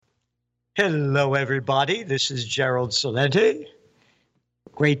Hello, everybody. This is Gerald Salenti.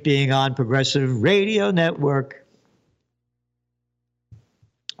 Great being on Progressive Radio Network.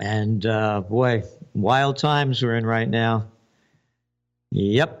 And boy, wild times we're in right now.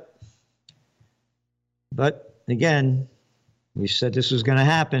 Yep. But again, we said this was going to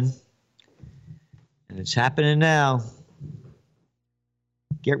happen. And it's happening now.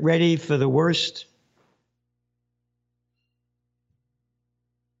 Get ready for the worst.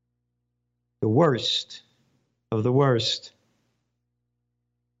 The worst of the worst.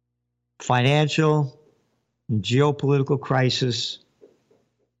 Financial and geopolitical crisis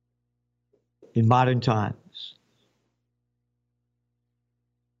in modern times.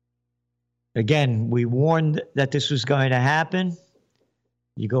 Again, we warned that this was going to happen.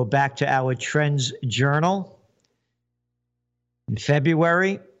 You go back to our Trends Journal. In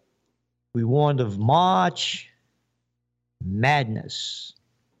February, we warned of March madness.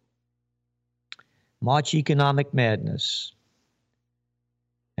 March economic madness.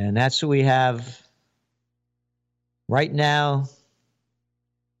 And that's what we have right now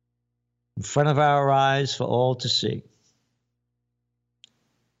in front of our eyes for all to see.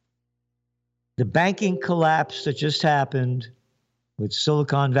 The banking collapse that just happened with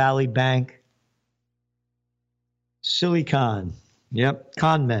Silicon Valley Bank. Silicon. Yep,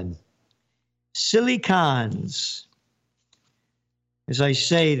 con men. Silicons. As I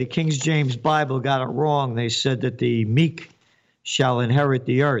say, the King James Bible got it wrong. They said that the meek shall inherit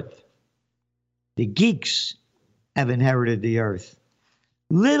the earth. The geeks have inherited the earth.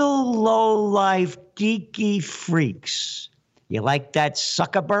 Little low-life geeky freaks. You like that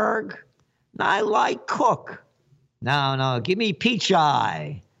Zuckerberg? I like Cook. No, give me Peach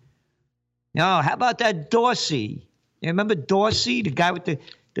Eye. No, how about that Dorsey? You remember Dorsey, the guy with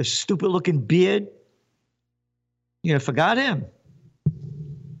the stupid-looking beard? You forgot him.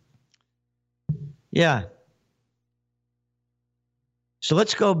 Yeah. So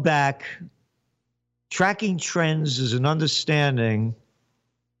let's go back. Tracking trends is an understanding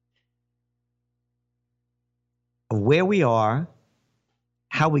of where we are,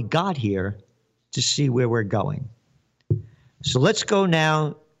 how we got here, to see where we're going. So let's go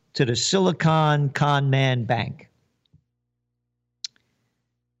now to the Silicon Con Man Bank.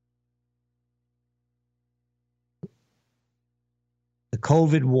 The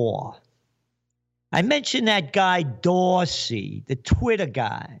COVID war. I mentioned that guy Dorsey, the Twitter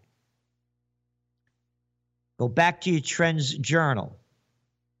guy. Go back to your Trends Journal.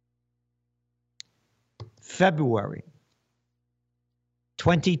 February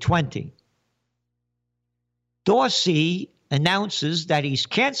 2020. Dorsey announces that he's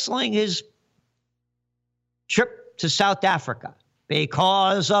canceling his trip to South Africa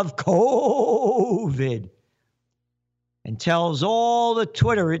because of COVID. And tells all the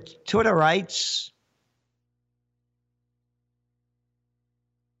Twitterites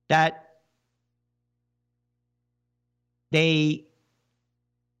that they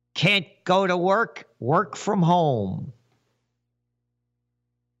can't go to work from home.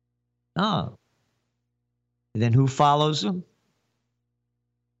 Oh. And then who follows them?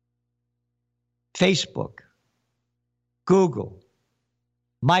 Facebook, Google,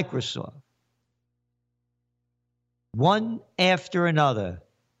 Microsoft. One after another.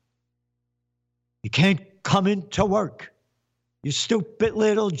 You can't come into work, you stupid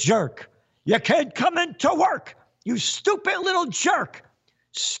little jerk. You can't come into work, you stupid little jerk.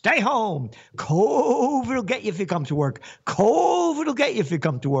 Stay home. COVID will get you if you come to work. COVID will get you if you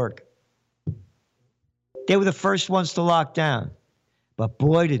come to work. They were the first ones to lock down. But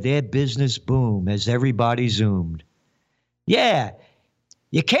boy, did their business boom as everybody zoomed. Yeah,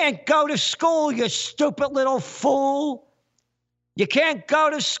 you can't go to school, you stupid little fool. You can't go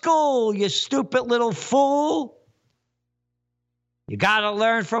to school, you stupid little fool. You got to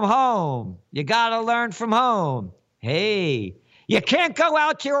learn from home. You got to learn from home. Hey, you can't go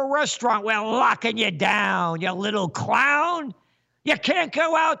out to a restaurant. We're locking you down, you little clown. You can't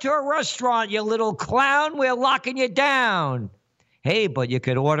go out to a restaurant, you little clown. We're locking you down. Hey, but you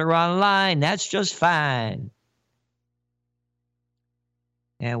could order online. That's just fine.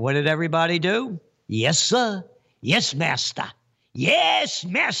 And what did everybody do? Yes, sir. Yes, master. Yes,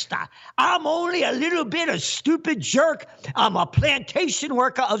 master. I'm only a little bit of stupid jerk. I'm a plantation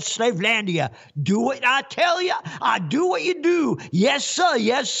worker of Slavelandia. Do what I tell you. I do what you do. Yes, sir.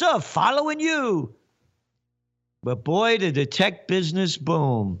 Yes, sir. Following you. But boy, did the tech business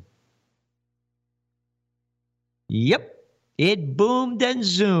boom. Yep. It boomed and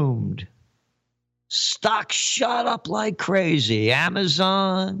zoomed. Stocks shot up like crazy.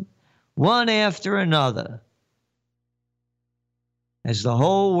 Amazon, one after another. as the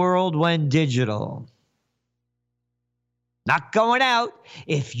whole world went digital. Not going out.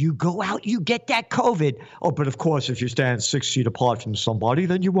 If you go out, you get that COVID. Oh, but of course, if you stand 6 feet apart from somebody,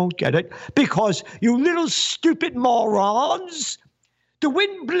 then you won't get it. Because you little stupid morons, the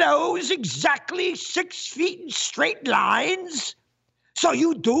wind blows exactly 6 feet in straight lines. So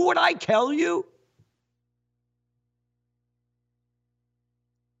you do what I tell you.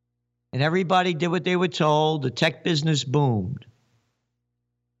 And everybody did what they were told. The tech business boomed.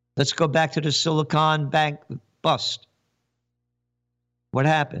 Let's go back to the Silicon Bank bust. What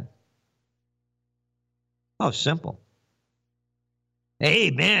happened? Oh, simple.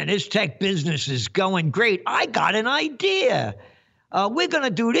 Hey, man, this tech business is going great. I got an idea. We're going to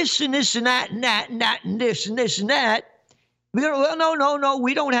do this and this and that and that and that and this and this and that. Well, no.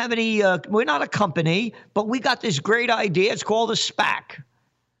 We don't have any, we're not a company, but we got this great idea. It's called a SPAC.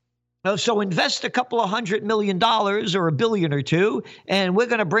 So invest a couple of $100 million or $1 billion or $2 billion, and we're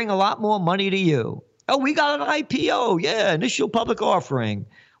going to bring a lot more money to you. Oh, we got an IPO. Yeah, initial public offering.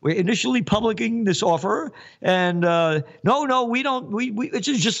 We're initially publishing this offer. And no, we don't. It's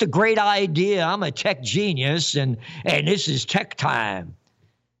just a great idea. I'm a tech genius, and this is tech time.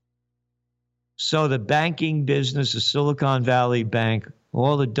 So the banking business, the Silicon Valley Bank,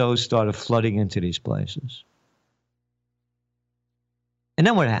 all the dough started flooding into these places. And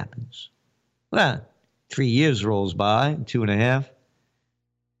then what happens? Well, 3 years rolls by, 2.5.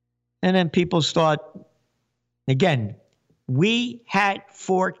 And then people start, again, we had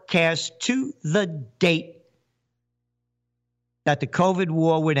forecast to the date that the COVID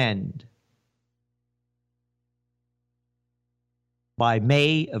war would end by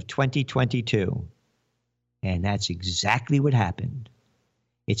May of 2022. And that's exactly what happened.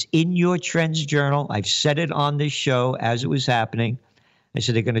 It's in your Trends Journal. I've said it on this show as it was happening. I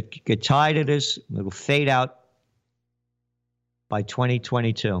said they're going to get tired of this. It'll fade out by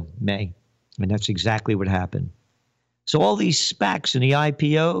 2022, May. And that's exactly what happened. So all these SPACs and the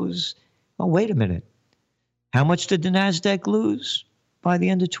IPOs, oh, wait a minute. How much did the NASDAQ lose by the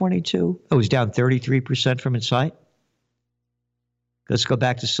end of 22? It was down 33% from its height. Let's go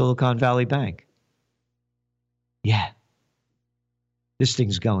back to Silicon Valley Bank. Yeah, this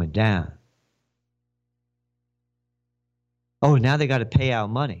thing's going down. Oh, now they got to pay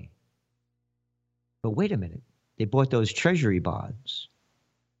out money. But wait a minute. They bought those treasury bonds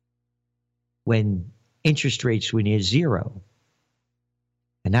when interest rates were near zero.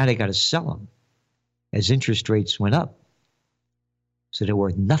 And now they got to sell them as interest rates went up. So they're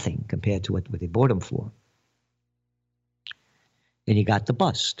worth nothing compared to what they bought them for. And you got the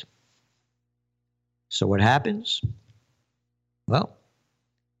bust. So what happens? Well,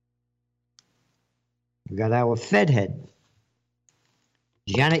 we got our Fed head,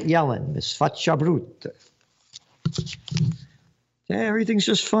 Janet Yellen, Miss Fatchabrut. Yeah, everything's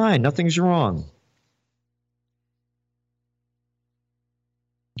just fine. Nothing's wrong.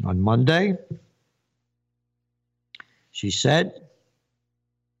 On Monday, she said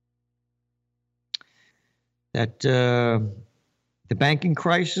that the banking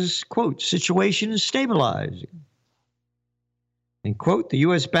crisis, quote, situation is stabilizing. And, quote, the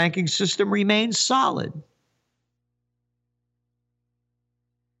U.S. banking system remains solid.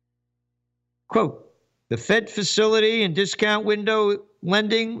 Quote, the Fed facility and discount window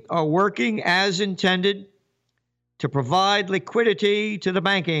lending are working as intended to provide liquidity to the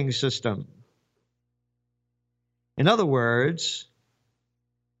banking system. In other words,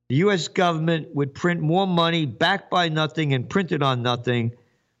 the U.S. government would print more money backed by nothing and printed on nothing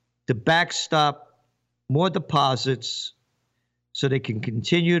to backstop more deposits so they can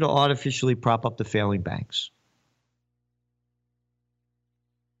continue to artificially prop up the failing banks.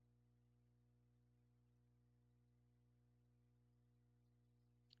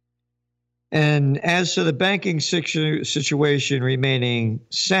 And as to the banking situation remaining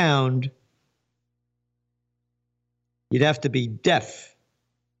sound, you'd have to be deaf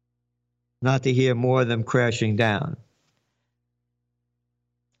not to hear more of them crashing down.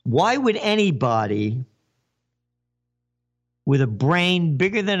 Why would anybody with a brain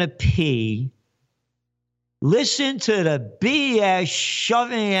bigger than a pea listen to the BS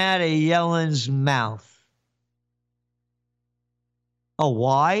shoving out of Yellen's mouth? Oh,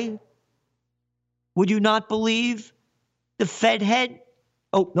 why? Would you not believe the Fed head?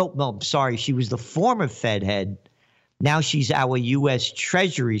 Oh, no, I'm sorry. She was the former Fed head. Now she's our U.S.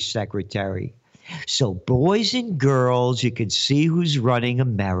 Treasury Secretary. So boys and girls, you can see who's running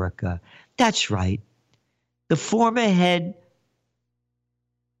America. That's right. The former head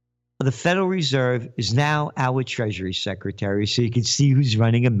of the Federal Reserve is now our Treasury Secretary, so you can see who's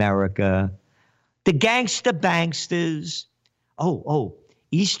running America. The gangster banksters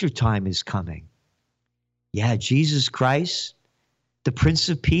Easter time is coming. Yeah, Jesus Christ, the Prince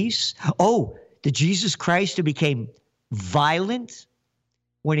of Peace. Oh, the Jesus Christ who became violent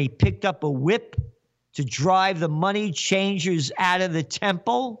when he picked up a whip to drive the money changers out of the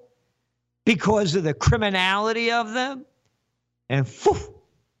temple because of the criminality of them. And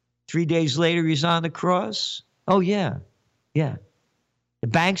 3 days later, he's on the cross. Oh, yeah. The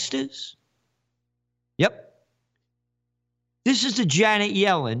banksters. Yep. This is the Janet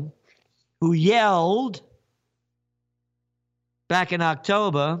Yellen who yelled back in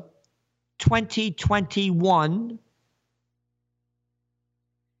October 2021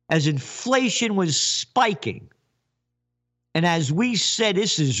 as inflation was spiking. And as we said,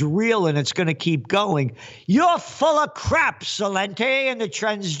 this is real and it's going to keep going. You're full of crap, Salente, in the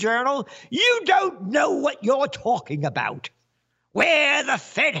Trends Journal. You don't know what you're talking about. We're the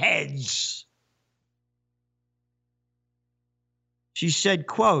Fed heads. She said,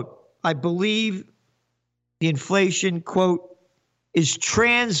 quote, I believe the inflation, quote, is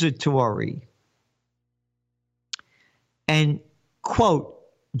transitory and, quote,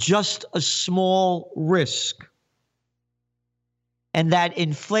 just a small risk. And that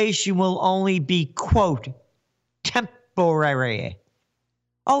inflation will only be, quote, temporary.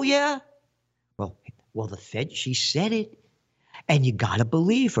 Oh, yeah? Well, the Fed, she said it. And you got to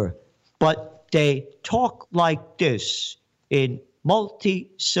believe her. But they talk like this in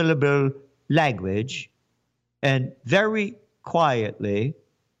multi-syllable language and very quietly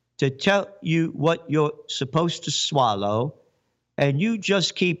to tell you what you're supposed to swallow. And you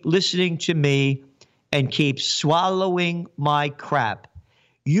just keep listening to me and keep swallowing my crap.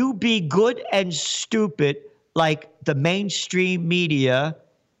 You be good and stupid like the mainstream media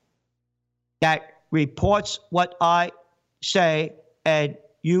that reports what I say, and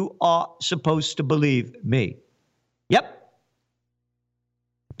you are supposed to believe me. Yep.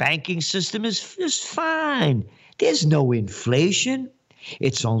 Banking system is fine. There's no inflation.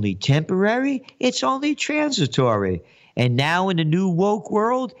 It's only temporary. It's only transitory. And now in the new woke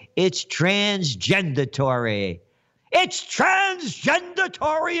world, it's transgendatory. It's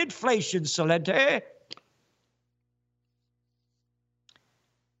transgendatory inflation, Salente.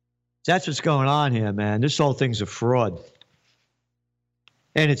 That's what's going on here, man. This whole thing's a fraud.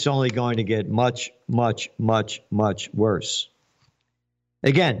 And it's only going to get much, much, much, much worse.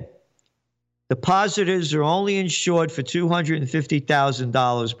 Again, depositors are only insured for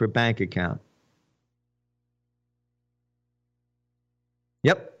 $250,000 per bank account.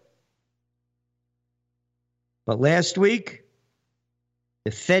 Yep. But last week,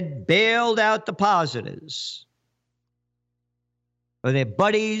 the Fed bailed out depositors or their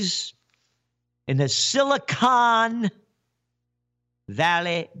buddies in the Silicon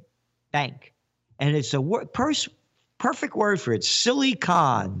Valley Bank. And it's a perfect word for it, silly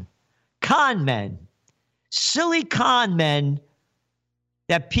con. Con men. Silly con men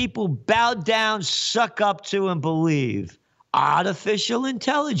that people bow down, suck up to, and believe. Artificial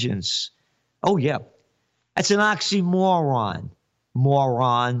intelligence. Oh, yeah. That's an oxymoron.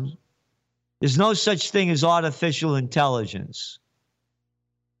 Moron. There's no such thing as artificial intelligence.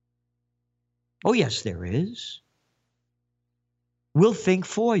 Oh, yes, there is. We'll think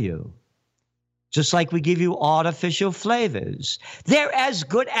for you. Just like we give you artificial flavors. They're as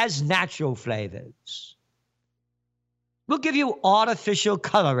good as natural flavors. We'll give you artificial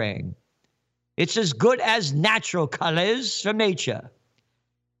coloring. It's as good as natural colors from nature.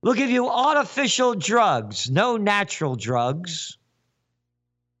 We'll give you artificial drugs, no natural drugs,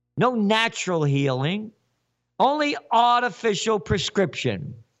 no natural healing, only artificial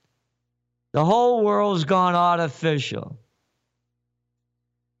prescription. The whole world's gone artificial.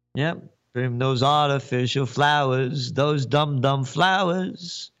 Yep, from those artificial flowers, those dumb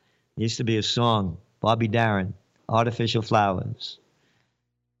flowers. Used to be a song, Bobby Darin, Artificial Flowers.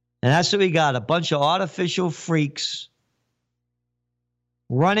 And that's what we got, a bunch of artificial freaks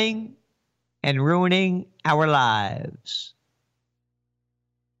running and ruining our lives.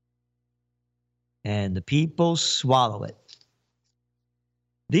 And the people swallow it.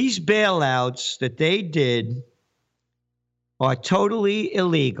 These bailouts that they did are totally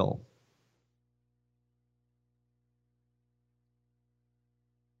illegal.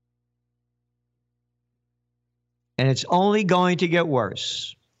 And it's only going to get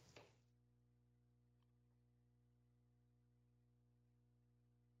worse.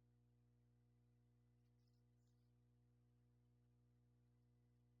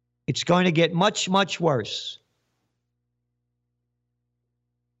 It's going to get much, much worse.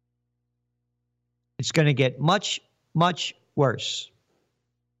 It's going to get much, much worse.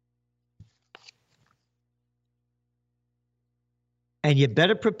 And you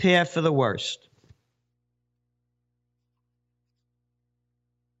better prepare for the worst.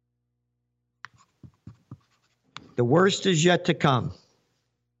 The worst is yet to come.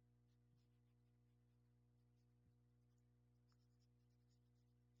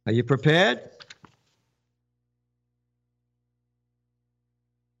 Are you prepared?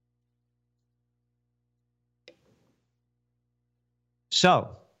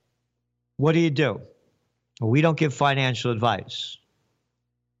 So, what do? Well, we don't give financial advice.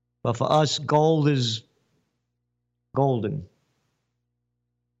 But for us, gold is golden.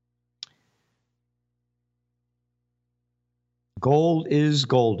 Gold is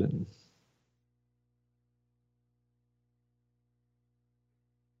golden.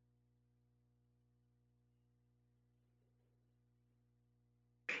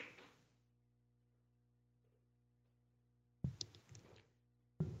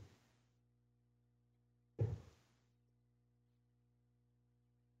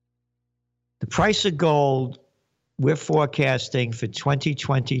 The price of gold we're forecasting for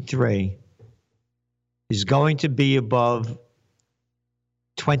 2023 is going to be above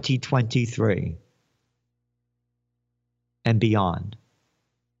 2023 and beyond.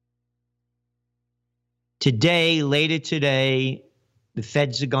 Today, later today, the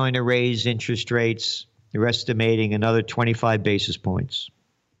Feds are going to raise interest rates. They're estimating another 25 basis points.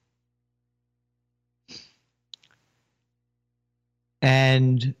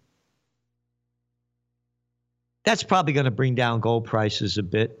 And that's probably going to bring down gold prices a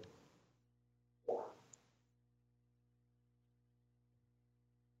bit.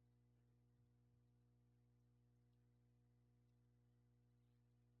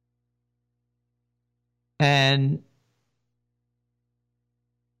 And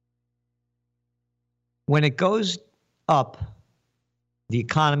when it goes up, the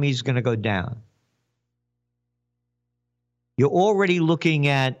economy is going to go down. You're already looking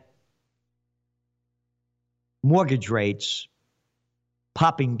at mortgage rates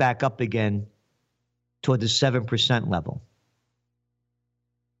popping back up again toward the 7% level.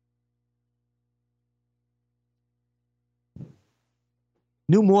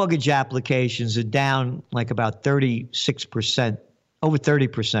 New mortgage applications are down like about 36%, over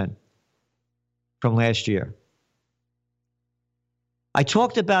 30% from last year. I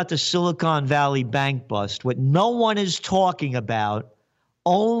talked about the Silicon Valley bank bust. What no one is talking about,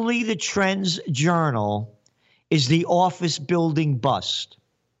 only the Trends Journal, is the office building bust.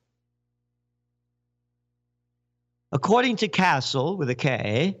 According to Castle, with a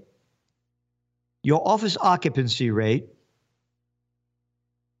K, your office occupancy rate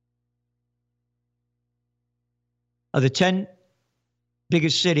of the 10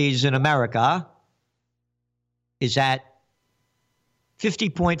 biggest cities in America is at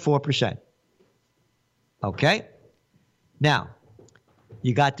 50.4%. Okay? Now,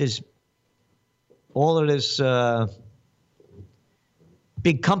 you got all of this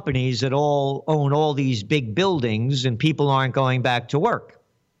big companies that all own all these big buildings, and people aren't going back to work.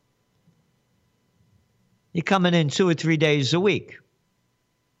 You're coming in 2 or 3 days a week.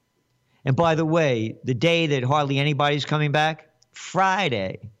 And by the way, the day that hardly anybody's coming back,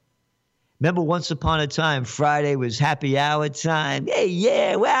 Friday. Remember, once upon a time, Friday was happy hour time. Hey,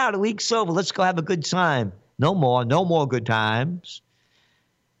 yeah, wow, the week's over. Let's go have a good time. No more good times.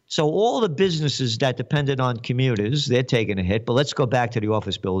 So all the businesses that depended on commuters, they're taking a hit. But let's go back to the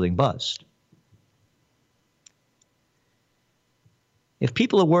office building bust. If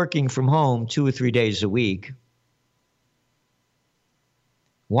people are working from home 2 or 3 days a week,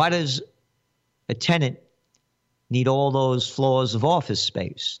 why does a tenant need all those floors of office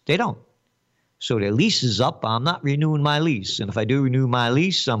space? They don't. So their lease is up. I'm not renewing my lease. And if I do renew my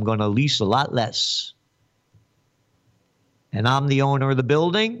lease, I'm going to lease a lot less. And I'm the owner of the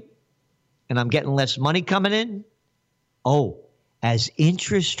building, and I'm getting less money coming in. Oh, as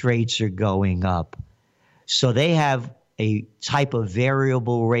interest rates are going up, so they have a type of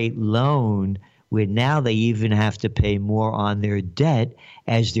variable rate loan where now they even have to pay more on their debt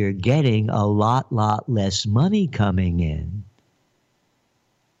as they're getting a lot less money coming in.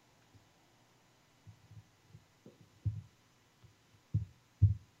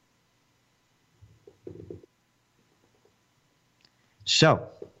 So,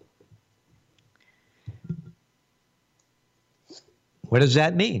 what does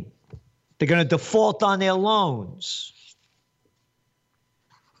that mean? They're going to default on their loans.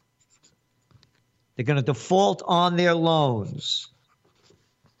 They're going to default on their loans.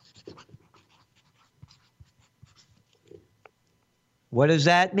 What does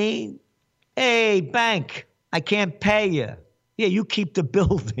that mean? Hey, bank, I can't pay you. Yeah, you keep the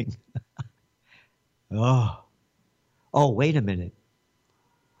building. Oh, wait a minute.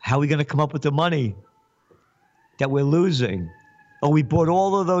 How are we going to come up with the money that we're losing? Oh, we bought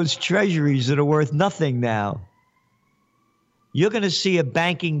all of those treasuries that are worth nothing now. You're going to see a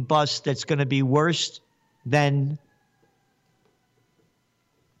banking bust that's going to be worse than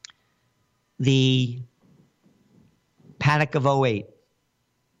the Panic of '08.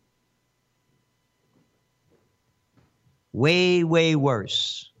 Way, way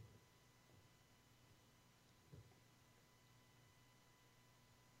worse.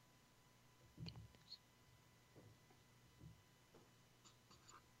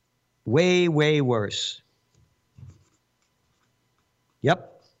 Way, way worse.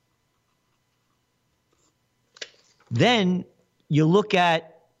 Yep. Then you look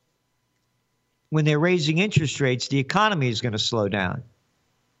at when they're raising interest rates, the economy is going to slow down.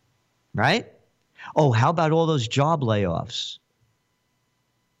 Right? Oh, how about all those job layoffs?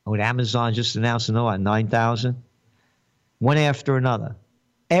 Oh, Amazon just announced another 9,000? One after another.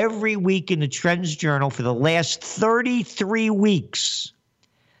 Every week in the Trends Journal for the last 33 weeks,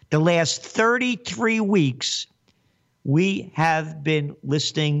 we have been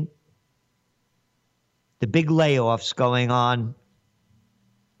listing the big layoffs going on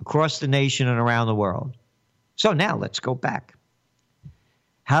across the nation and around the world. So now let's go back.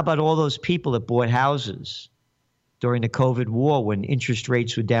 How about all those people that bought houses during the COVID war when interest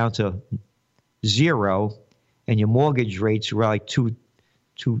rates were down to 0 and your mortgage rates were like two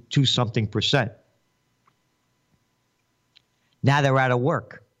something percent? Now they're out of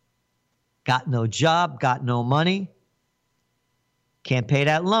work. Got no job, got no money, can't pay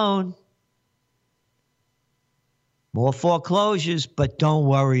that loan. More foreclosures, but don't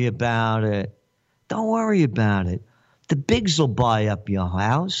worry about it. Don't worry about it. The bigs will buy up your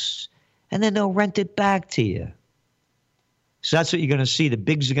house, and then they'll rent it back to you. So that's what you're going to see. The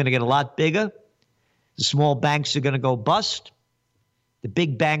bigs are going to get a lot bigger. The small banks are going to go bust. The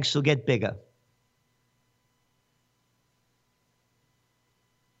big banks will get bigger.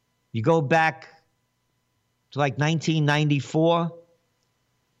 You go back to like 1994,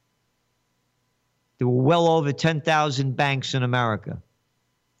 there were well over 10,000 banks in America.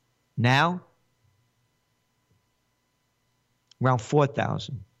 Now, around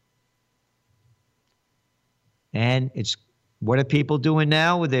 4,000. And it's, what are people doing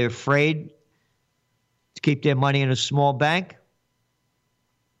now? They're afraid to keep their money in a small bank,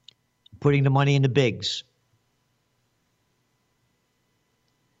 putting the money in the bigs.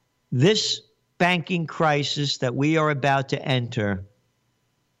 This banking crisis that we are about to enter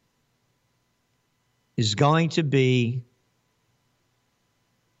is going to be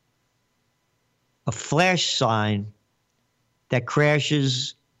a flash sign that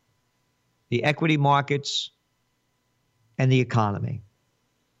crashes the equity markets and the economy.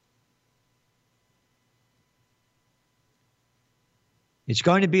 It's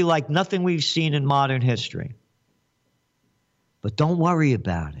going to be like nothing we've seen in modern history. But don't worry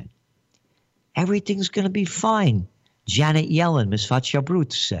about it. Everything's going to be fine. Janet Yellen, Ms.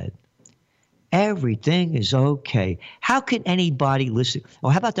 Fatchabrut said. Everything is okay. How can anybody listen? Oh,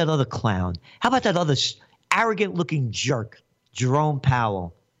 how about that other clown? How about that other arrogant-looking jerk, Jerome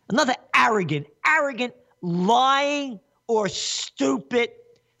Powell? Another arrogant, lying or stupid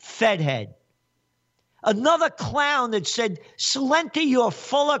Fed head. Another clown that said, Salenti, you're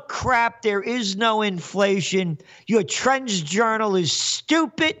full of crap. There is no inflation. Your Trends Journal is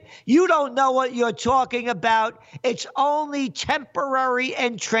stupid. You don't know what you're talking about. It's only temporary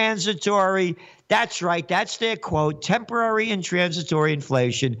and transitory. That's right. That's their quote, temporary and transitory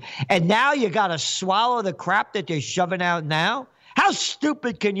inflation. And now you got to swallow the crap that they're shoving out now? How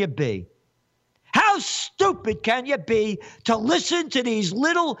stupid can you be? How stupid can you be to listen to these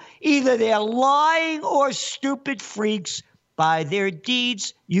little, either they're lying or stupid freaks? By their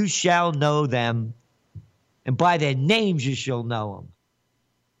deeds you shall know them, and by their names you shall know them.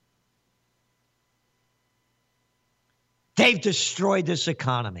 They've destroyed this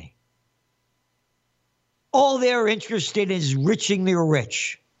economy. All they're interested in is enriching the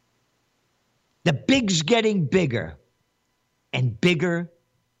rich. The big's getting bigger and bigger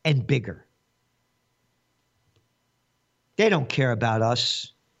and bigger. They don't care about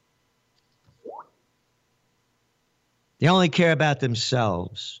us. They only care about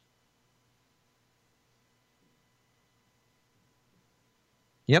themselves.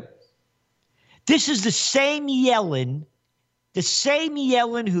 Yep. This is the same Yellen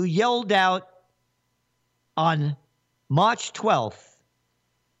who yelled out on March 12th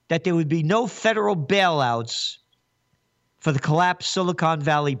that there would be no federal bailouts for the collapsed Silicon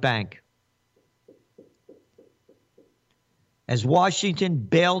Valley Bank. As Washington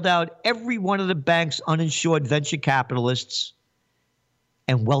bailed out every one of the bank's uninsured venture capitalists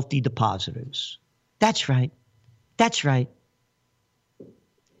and wealthy depositors. That's right. That's right.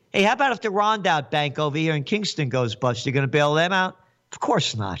 Hey, how about if the Rondout Bank over here in Kingston goes bust? You're going to bail them out? Of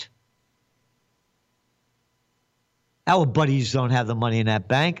course not. Our buddies don't have the money in that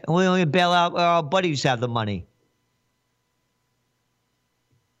bank, and we only bail out where our buddies have the money.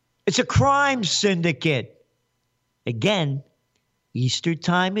 It's a crime syndicate. Again, Easter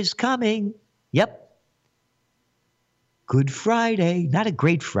time is coming. Yep. Good Friday. Not a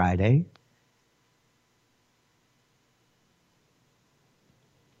great Friday.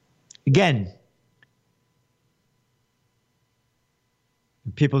 Again,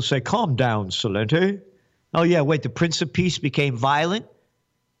 people say, calm down, Salente. Oh, yeah, wait, the Prince of Peace became violent,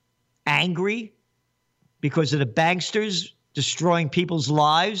 angry, because of the banksters destroying people's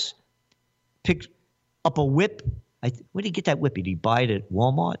lives, picked up a whip. Where did he get that whip? Did he buy it at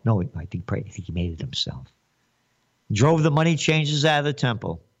Walmart? No, I think he made it himself. Drove the money changers out of the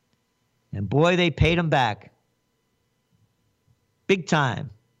temple. And boy, they paid him back. Big time.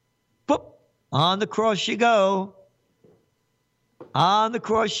 Boop, on the cross you go. On the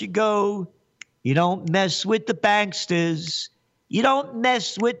cross you go. You don't mess with the banksters. You don't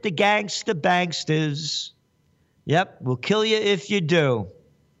mess with the gangster banksters. Yep, we'll kill you if you do.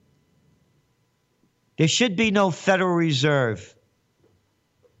 There should be no Federal Reserve.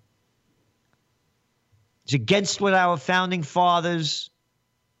 It's against what our founding fathers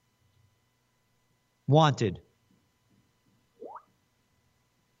wanted.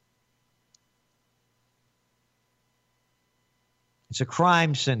 It's a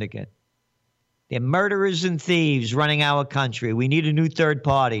crime syndicate. They're murderers and thieves running our country. We need a new third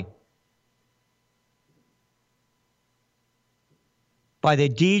party. By their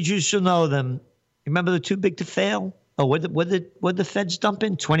deeds, you shall know them. Remember the too big to fail? Oh, what did the feds dump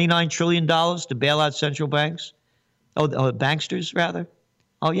in? $29 trillion to bail out central banks? Oh, banksters, rather?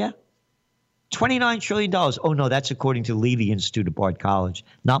 Oh, yeah? $29 trillion. Oh, no, that's according to Levy Institute of Bard College.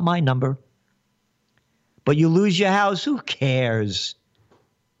 Not my number. But you lose your house, who cares?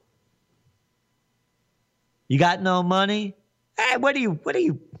 You got no money? Hey, what do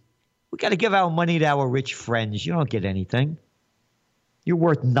you, we got to give our money to our rich friends. You don't get anything. You're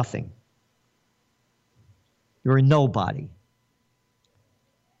worth nothing. You're a nobody.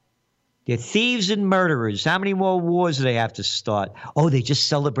 They're thieves and murderers. How many more wars do they have to start? Oh, they just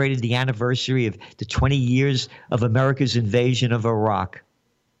celebrated the anniversary of the 20 years of America's invasion of Iraq.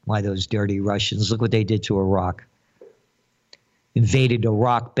 Why, those dirty Russians. Look what they did to Iraq. Invaded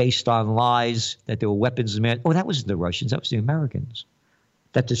Iraq based on lies that there were weapons in there. Oh, that wasn't the Russians. That was the Americans.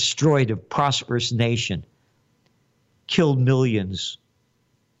 That destroyed a prosperous nation. Killed millions.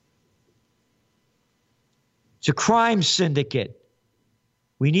 It's a crime syndicate.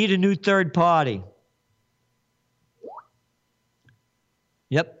 We need a new third party.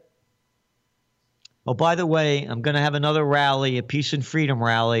 Yep. Oh, by the way, I'm going to have another rally, a Peace and Freedom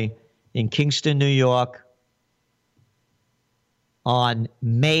rally in Kingston, New York on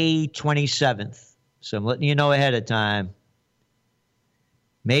May 27th. So I'm letting you know ahead of time.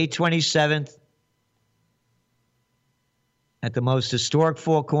 May 27th at the most historic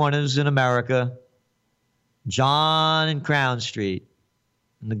Four Corners in America, John and Crown Street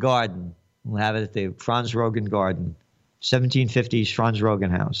in the garden. We'll have it at the Franz Rogan Garden, 1750s Franz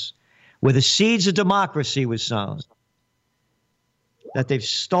Rogan House, where the seeds of democracy was sown that they've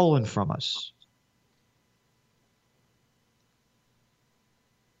stolen from us.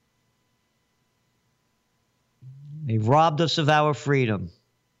 They robbed us of our freedom.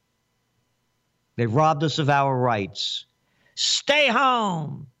 They robbed us of our rights. Stay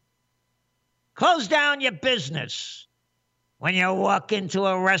home. Close down your business. When you walk into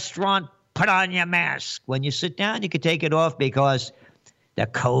a restaurant, put on your mask. When you sit down, you can take it off because the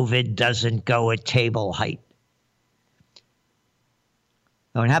COVID doesn't go at table height.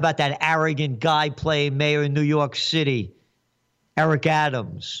 Oh, and how about that arrogant guy playing mayor in New York City, Eric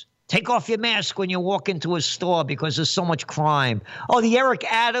Adams? Take off your mask when you walk into a store because there's so much crime. Oh, the Eric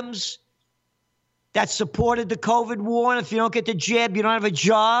Adams that supported the COVID war, and if you don't get the jab, you don't have a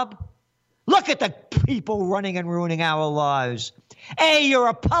job? Look at the people running and ruining our lives. Hey, you're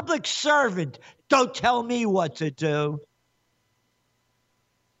a public servant. Don't tell me what to do.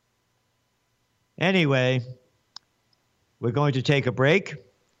 Anyway, we're going to take a break,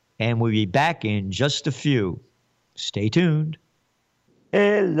 and we'll be back in just a few. Stay tuned.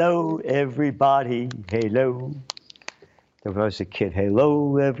 Hello, everybody. Hello. There was a kid.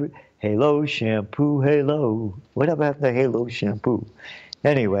 Hello, shampoo. Hello. What about the Halo shampoo?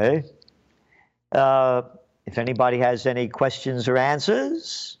 Anyway, if anybody has any questions or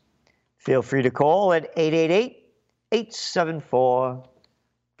answers, feel free to call at 888-874-1272.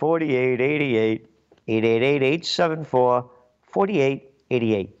 4888.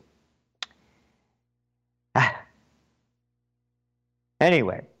 888-874-4888.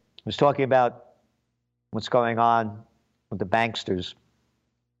 Anyway, I was talking about what's going on with the banksters.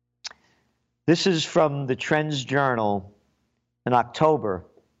 This is from the Trends Journal in October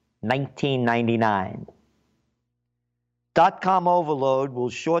 1999. Dot-com overload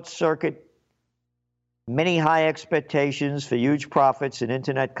will short-circuit many high expectations for huge profits in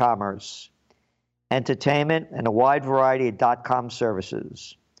internet commerce, entertainment, and a wide variety of dot-com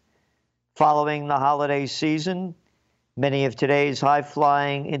services. Following the holiday season, many of today's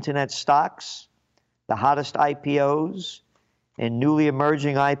high-flying internet stocks, the hottest IPOs, and newly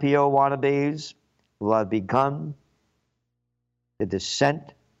emerging IPO wannabes will have begun the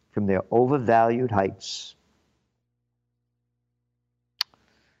descent from their overvalued heights.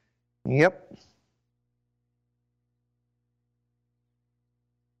 Yep.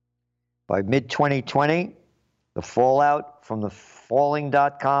 By mid-2020, the fallout from the failing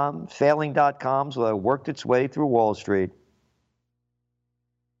dot-coms will have worked its way through Wall Street.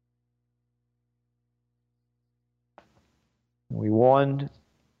 We warned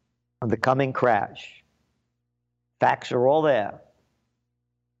of the coming crash. Facts are all there.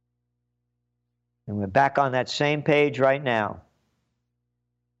 And we're back on that same page right now.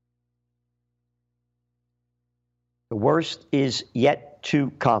 The worst is yet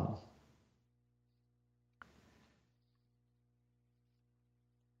to come.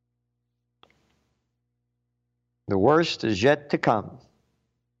 The worst is yet to come.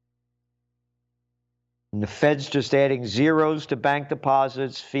 And the Fed's just adding zeros to bank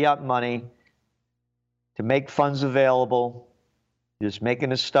deposits, fiat money, to make funds available, just making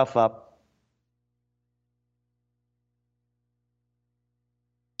this stuff up.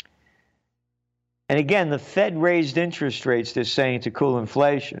 And again, the Fed raised interest rates, they're saying, to cool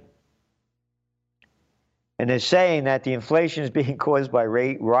inflation. And they're saying that the inflation is being caused by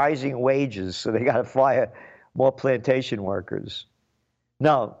rising wages, so they got to fire more plantation workers.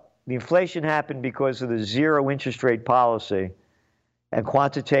 No, the inflation happened because of the zero interest rate policy and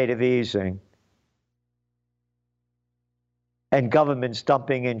quantitative easing and governments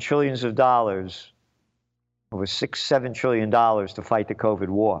dumping in trillions of dollars, over $6-7 trillion to fight the COVID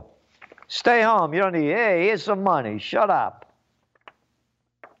war. Stay home. You don't need, hey, here's some money. Shut up.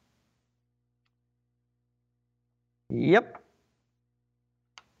 Yep.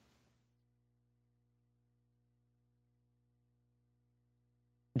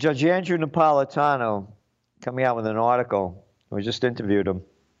 Judge Andrew Napolitano coming out with an article. We just interviewed him,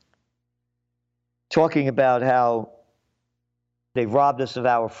 talking about how they've robbed us of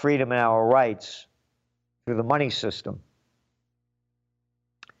our freedom and our rights through the money system.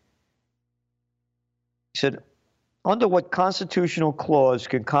 He said, under what constitutional clause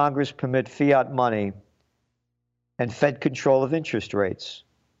can Congress permit fiat money and Fed control of interest rates?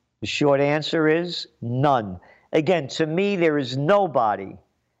 The short answer is none. Again, to me, there is nobody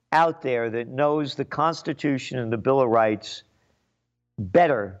out there that knows the Constitution and the Bill of Rights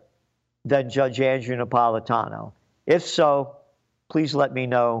better than Judge Andrew Napolitano. If so, please let me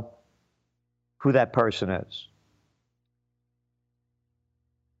know who that person is.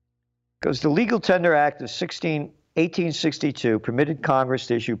 Because the Legal Tender Act of 1862 permitted Congress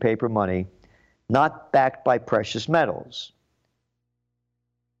to issue paper money not backed by precious metals.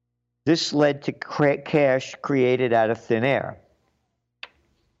 This led to cash created out of thin air.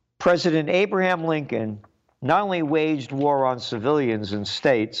 President Abraham Lincoln not only waged war on civilians and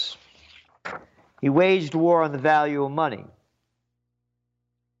states, he waged war on the value of money.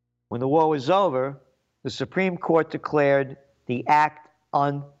 When the war was over, the Supreme Court declared the act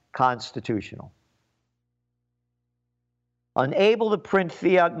unconstitutional. Unable to print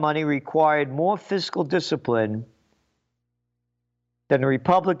fiat money required more fiscal discipline than the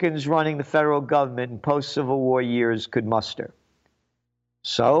Republicans running the federal government in post-Civil War years could muster.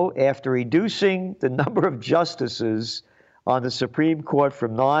 So, after reducing the number of justices on the Supreme Court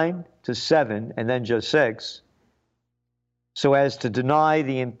from 9 to 7, and then just 6, so as to deny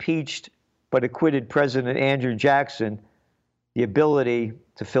the impeached but acquitted President Andrew Jackson the ability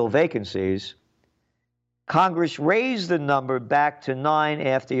to fill vacancies, Congress raised the number back to 9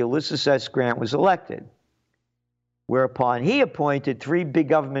 after Ulysses S. Grant was elected, whereupon he appointed 3 big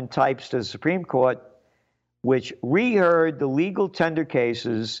government types to the Supreme Court, which reheard the legal tender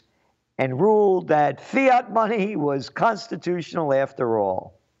cases and ruled that fiat money was constitutional after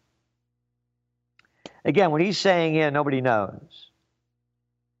all. Again, what he's saying here, nobody knows.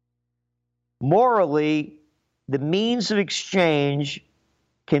 Morally, the means of exchange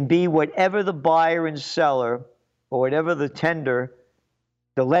can be whatever the buyer and seller, or whatever the tender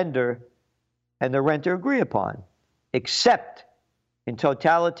the lender and the renter agree upon, except in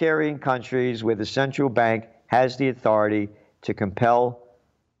totalitarian countries where the central bank has the authority to compel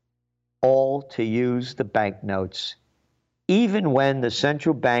all to use the banknotes, even when the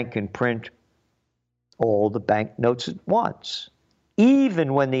central bank can print all the banknotes at once,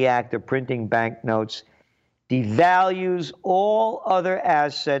 even when the act of printing banknotes devalues all other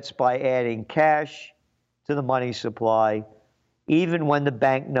assets by adding cash to the money supply, even when the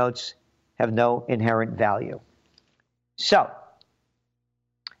banknotes have no inherent value. So,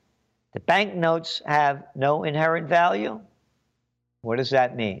 the banknotes have no inherent value? What does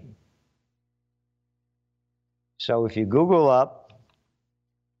that mean? So if you Google up,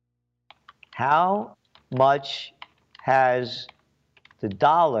 how much has the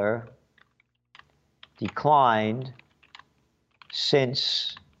dollar declined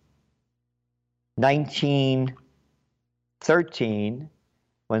since 1913,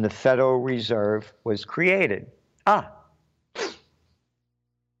 when the Federal Reserve was created? The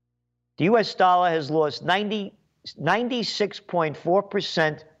US dollar has lost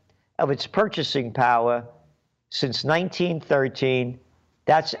 96.4% of its purchasing power since 1913.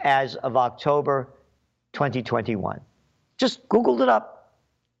 That's as of October 2021. Just Googled it up,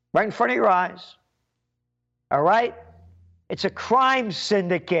 right in front of your eyes. All right? It's a crime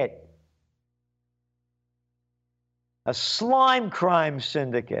syndicate. A slime crime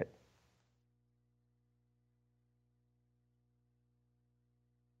syndicate.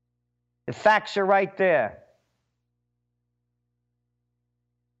 The facts are right there.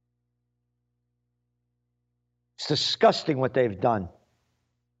 It's disgusting what they've done.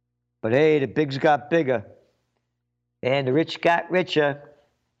 But hey, the bigs got bigger and the rich got richer.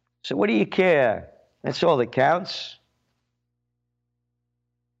 So what do you care? That's all that counts.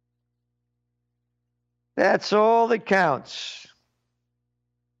 That's all that counts.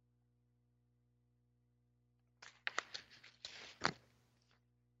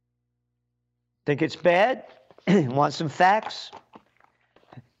 Think it's bad? Want some facts?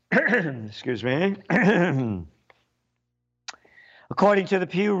 Excuse me. According to the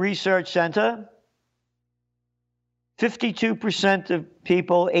Pew Research Center, 52% of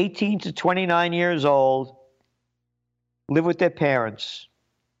people 18 to 29 years old live with their parents.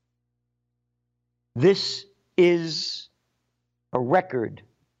 This is a record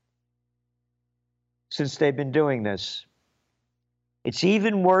since they've been doing this. It's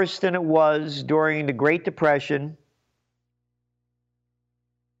even worse than it was during the Great Depression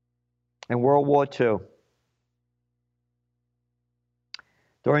and World War II.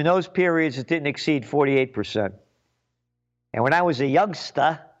 During those periods, it didn't exceed 48%. And when I was a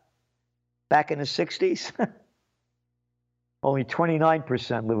youngster, back in the 60s, only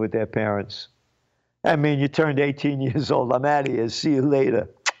 29% lived with their parents. I mean, you turned 18 years old, I'm out of here, see you later.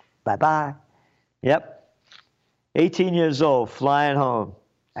 Bye-bye. Yep. 18 years old, flying home,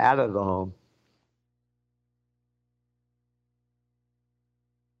 out of the home.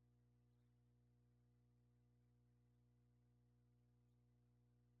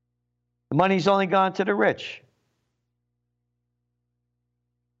 The money's only gone to the rich.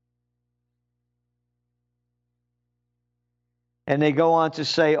 And they go on to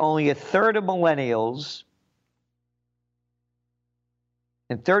say only a third of millennials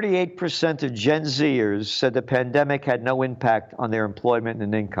and 38% of Gen Zers said the pandemic had no impact on their employment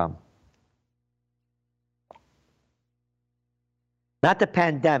and income. Not the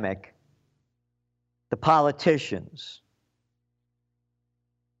pandemic, the politicians.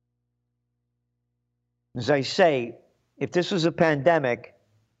 As I say, if this was a pandemic,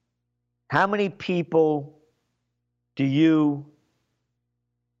 how many people do you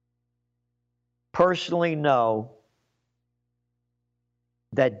personally know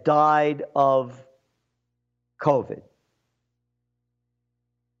that died of COVID?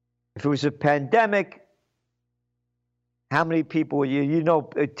 If it was a pandemic, how many people, you know,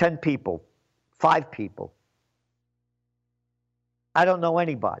 10 people, 5 people. I don't know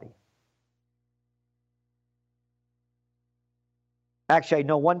anybody. Actually, I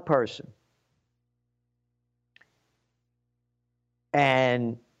know one person.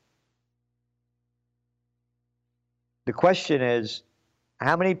 And the question is,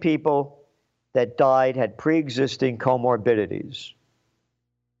 how many people that died had pre-existing comorbidities?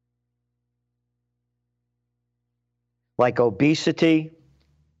 Like obesity,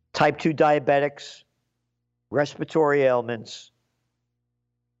 type 2 diabetics, respiratory ailments,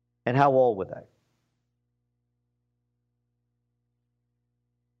 and how old were they?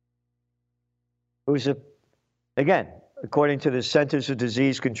 It was again, according to the Centers for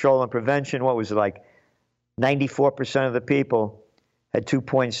Disease Control and Prevention, what was it, like 94% of the people had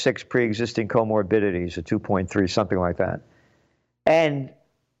 2.6 pre-existing comorbidities, or 2.3, something like that. And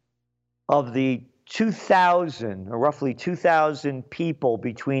of the 2,000, or roughly 2,000 people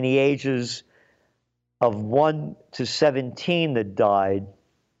between the ages of 1 to 17 that died,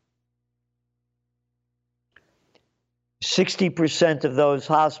 60% of those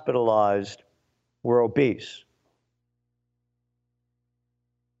hospitalized were obese.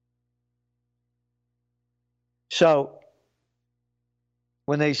 So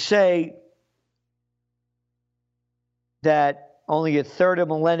when they say that only a third of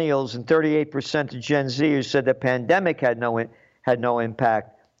millennials and 38% of Gen Zers said the pandemic had no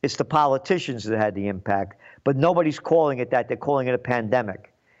impact, it's the politicians that had the impact. But nobody's calling it that. They're calling it a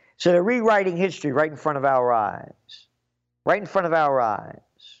pandemic. So they're rewriting history right in front of our eyes. Right in front of our eyes.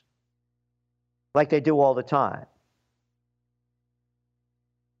 Like they do all the time.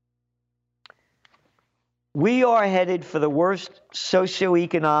 We are headed for the worst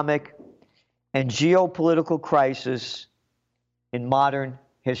socioeconomic and geopolitical crisis in modern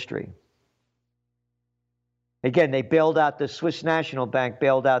history. Again, they bailed out the Swiss National Bank,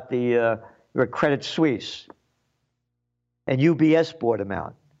 bailed out the Credit Suisse, and UBS bought them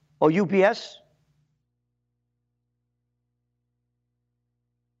out. Oh, UBS?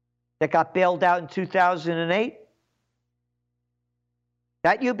 That got bailed out in 2008?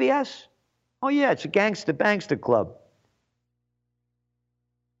 That UBS? Oh yeah, it's a gangster club.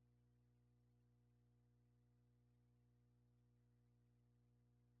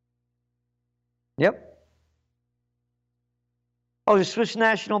 Yep. Oh, the Swiss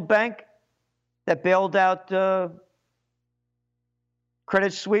National Bank that bailed out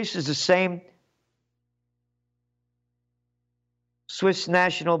Credit Suisse is the same Swiss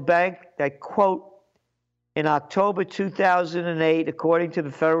National Bank that, quote, in October 2008, according to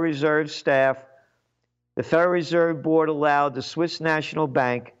the Federal Reserve staff, the Federal Reserve Board allowed the Swiss National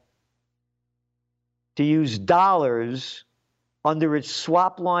Bank to use dollars under its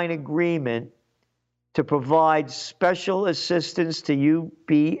swap line agreement to provide special assistance to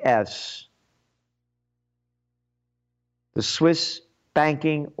UBS, the Swiss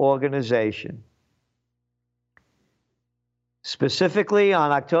banking organization. Specifically,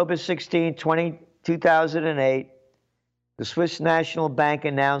 on October 16, 2008, the Swiss National Bank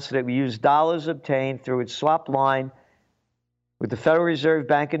announced that it would use dollars obtained through its swap line with the Federal Reserve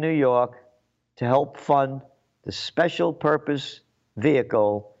Bank of New York to help fund the special purpose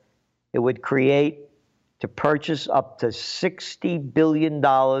vehicle it would create to purchase up to $60 billion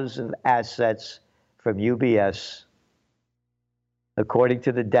of assets from UBS, according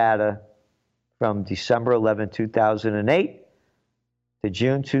to the data from December 11, 2008 to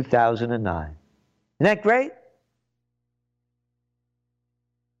June 2009. Isn't that great?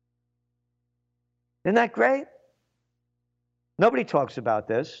 Isn't that great? Nobody talks about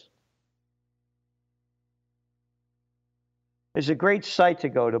this. There's a great site to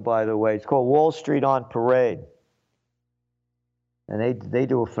go to, by the way. It's called Wall Street on Parade. And they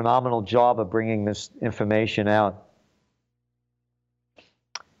do a phenomenal job of bringing this information out.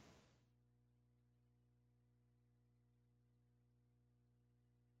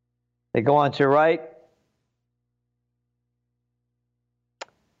 They go on to write,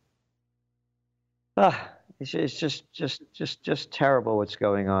 it's just terrible what's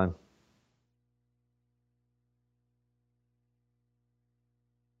going on.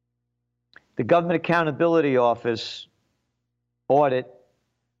 The Government Accountability Office audit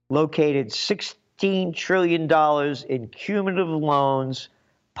located $16 trillion in cumulative loans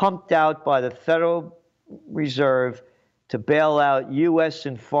pumped out by the Federal Reserve to bail out U.S.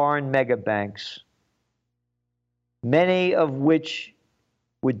 and foreign mega banks, many of which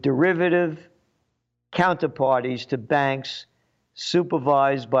were derivative counterparties to banks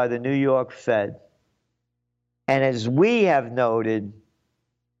supervised by the New York Fed. And as we have noted,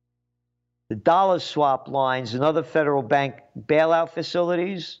 the dollar swap lines and other federal bank bailout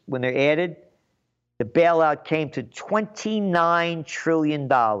facilities, when they're added, the bailout came to $29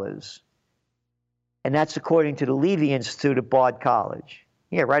 trillion. And that's according to the Levy Institute at Bard College.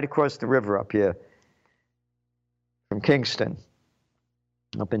 Yeah, right across the river up here from Kingston,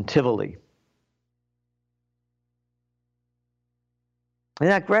 up in Tivoli. Isn't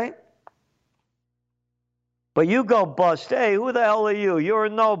that great? But you go bust. Hey, who the hell are you? You're a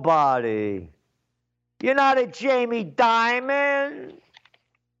nobody. You're not a Jamie Dimon.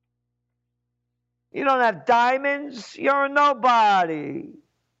 You don't have diamonds. You're a nobody.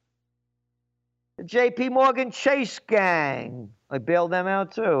 The J.P. Morgan Chase gang. I bailed them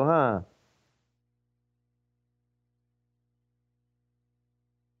out too, huh?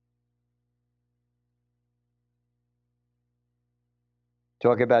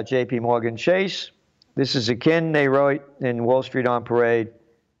 Talk about J.P. Morgan Chase. This is akin, they wrote in Wall Street on Parade,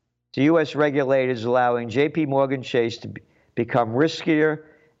 to U.S. regulators allowing J.P. Morgan Chase to become riskier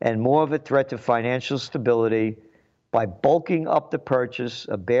and more of a threat to financial stability by bulking up the purchase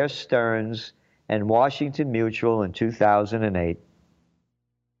of Bear Stearns and Washington Mutual in 2008.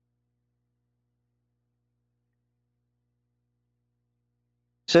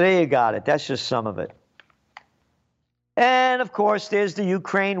 So there you got it. That's just some of it. And of course, there's the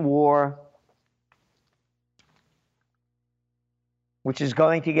Ukraine war, which is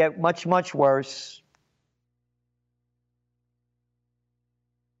going to get much, much worse.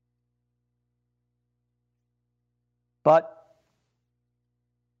 But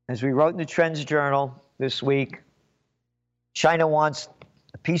as we wrote in the Trends Journal this week, China wants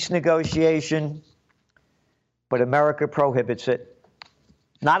a peace negotiation, but America prohibits it.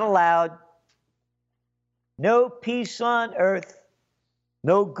 Not allowed. No peace on earth.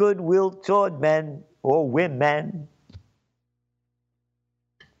 No goodwill toward men or women.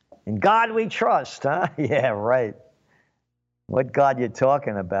 In God we trust, huh? Yeah, right. What God you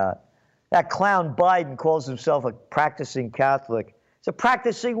talking about? That clown Biden calls himself a practicing Catholic. He's a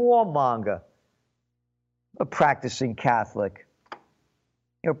practicing warmonger. A practicing Catholic.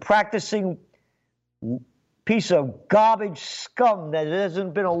 You're a practicing piece of garbage scum that there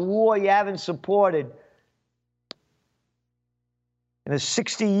hasn't been a war you haven't supported. In the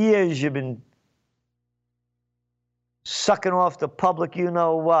 60 years you've been sucking off the public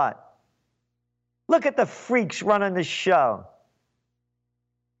you-know-what. Look at the freaks running the show.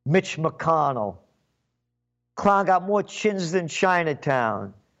 Mitch McConnell. Clown got more chins than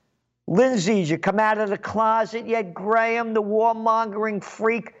Chinatown. Lindsay, you come out of the closet yet, Graham, the warmongering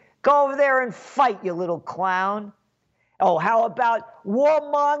freak? Go over there and fight, you little clown. Oh, how about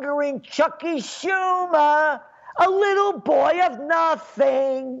warmongering Chucky Schumer, a little boy of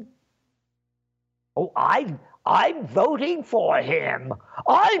nothing? Oh, I'm voting for him.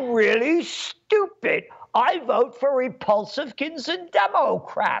 I'm really stupid. I vote for Repulsivekins and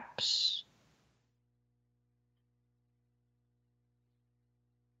Democrats.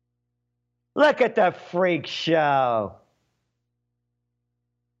 Look at the freak show.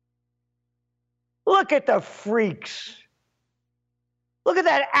 Look at the freaks. Look at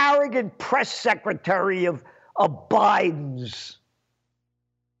that arrogant press secretary of Biden's.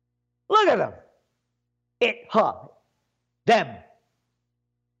 Look at them. It, her, them.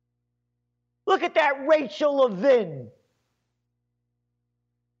 Look at that Rachel Levin.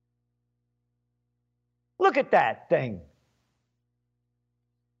 Look at that thing.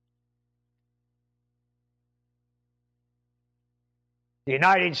 The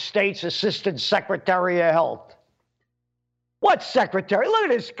United States Assistant Secretary of Health. What secretary? Look at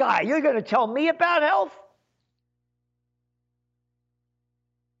this guy. You're going to tell me about health?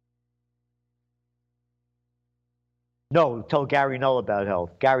 No, tell Gary Null about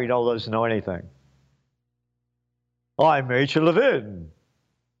health. Gary Null doesn't know anything. I'm Rachel Levin.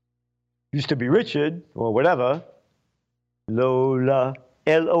 Used to be Richard, or whatever. Lola,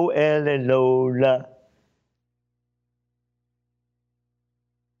 L-O-L and Lola.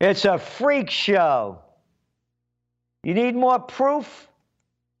 It's a freak show. You need more proof?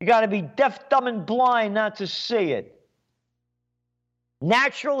 You got to be deaf, dumb, and blind not to see it.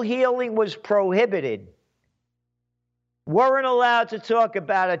 Natural healing was prohibited. Weren't allowed to talk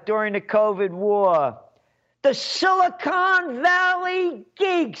about it during the COVID war. The Silicon Valley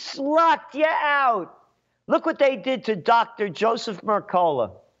geeks locked you out. Look what they did to Dr. Joseph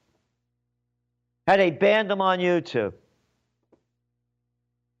Mercola. How they banned him on YouTube.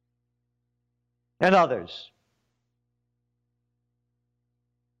 And others.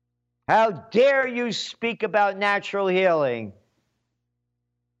 How dare you speak about natural healing?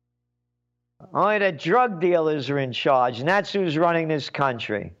 Only the drug dealers are in charge, and that's who's running this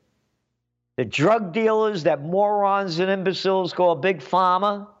country. The drug dealers that morons and imbeciles call Big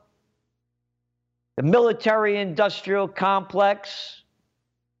Pharma, the military-industrial complex,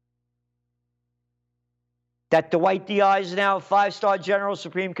 that Dwight D. Eisenhower, five-star General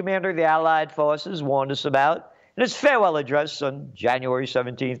Supreme Commander of the Allied Forces, warned us about in his farewell address on January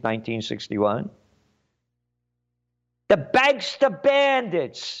 17th, 1961. The bankster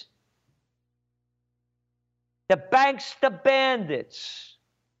bandits. The bankster bandits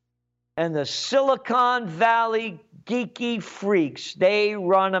and the Silicon Valley geeky freaks, they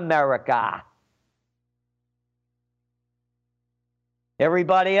run America.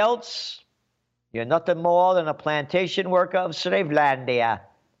 Everybody else, you're nothing more than a plantation worker of Slavelandia.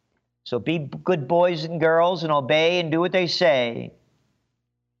 So be good boys and girls and obey and do what they say.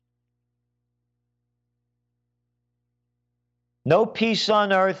 No peace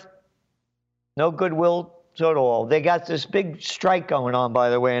on earth, no goodwill at all. They got this big strike going on, by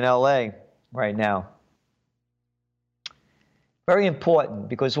the way, in LA right now. Very important,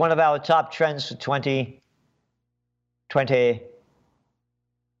 because one of our top trends for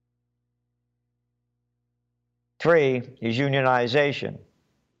 2023 is unionization.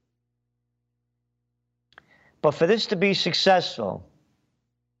 But for this to be successful,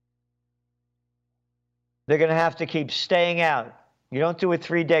 they're going to have to keep staying out. You don't do a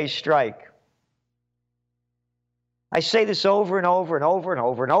 3-day strike. I say this over and over and over and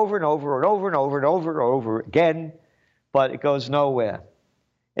over and over and over and over and over and over and over again, but it goes nowhere.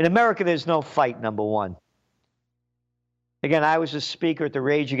 In America, there's no fight, number one. Again, I was a speaker at the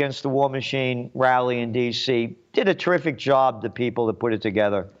Rage Against the War Machine rally in D.C. Did a terrific job, the people that put it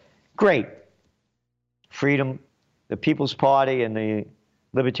together. Great. Freedom, the People's Party and the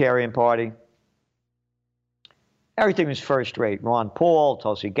Libertarian Party. Everything was first rate. Ron Paul,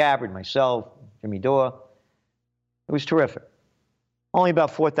 Tulsi Gabbard, myself, Jimmy Dore. It was terrific. Only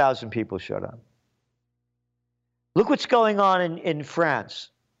about 4,000 people showed up. Look what's going on in France.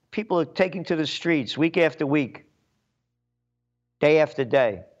 People are taking to the streets week after week, day after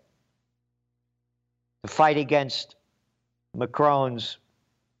day, to fight against Macron's,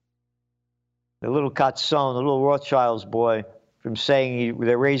 the little Catson, the little Rothschild's boy, from saying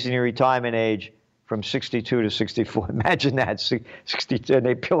they're raising the retirement age from 62 to 64. Imagine that, 62, and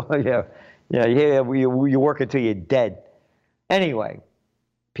they kill, you work until you're dead. Anyway,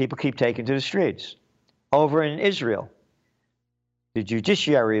 people keep taking to the streets. Over in Israel, the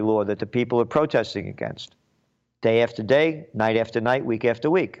judiciary law that the people are protesting against, day after day, night after night, week after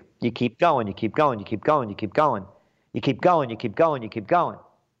week. You keep going, you keep going, you keep going, you keep going. You keep going, you keep going, you keep going.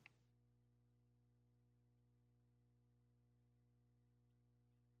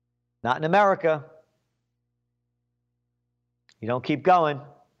 Not in America. You don't keep going.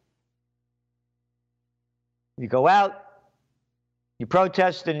 You go out, you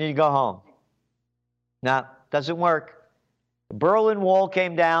protest, and you go home. No, doesn't work. The Berlin Wall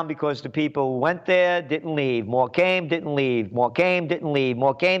came down because the people went there, didn't leave. More came, didn't leave. More came, didn't leave.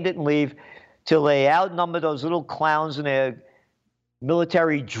 More came, didn't leave, till they outnumbered those little clowns in their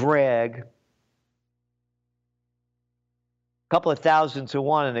military drag. A couple of thousand to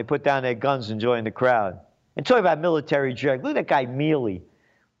one, and they put down their guns and joined the crowd. And talking about military drag, look at that guy Mealy,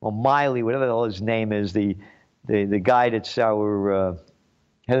 or Miley, whatever the hell his name is, the guy that's our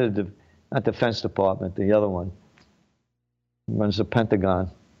head of the, not Defense Department, the other one. He runs the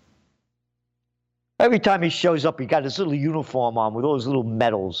Pentagon. Every time he shows up, he got his little uniform on with all those little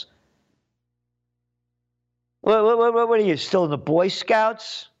medals. What are you, still in the Boy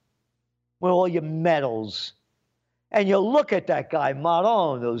Scouts? With all your medals. And you look at that guy,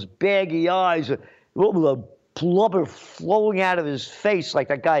 Maron, those baggy eyes, the blubber flowing out of his face like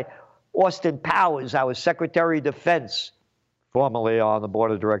that guy, Austin Powers, our Secretary of Defense, formerly on the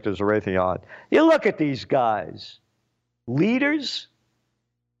board of directors of Raytheon. You look at these guys. Leaders?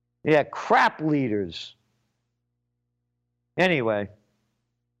 Yeah, crap leaders. Anyway.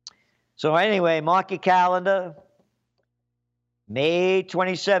 Mark your calendar. May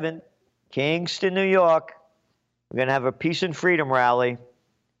 27th, Kingston, New York. We're going to have a Peace and Freedom rally.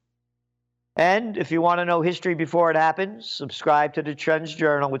 And if you want to know history before it happens, subscribe to the Trends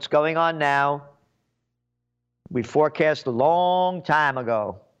Journal. What's going on now? We forecast a long time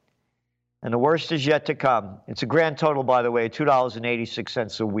ago. And the worst is yet to come. It's a grand total, by the way,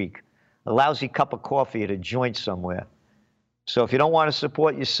 $2.86 a week. A lousy cup of coffee at a joint somewhere. So if you don't want to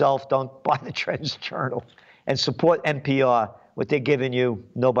support yourself, don't buy the Trends Journal. And support NPR. What they're giving you,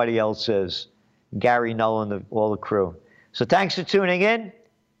 nobody else is. Gary Null and all the crew. So thanks for tuning in, and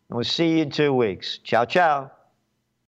we'll see you in 2 weeks. Ciao, ciao.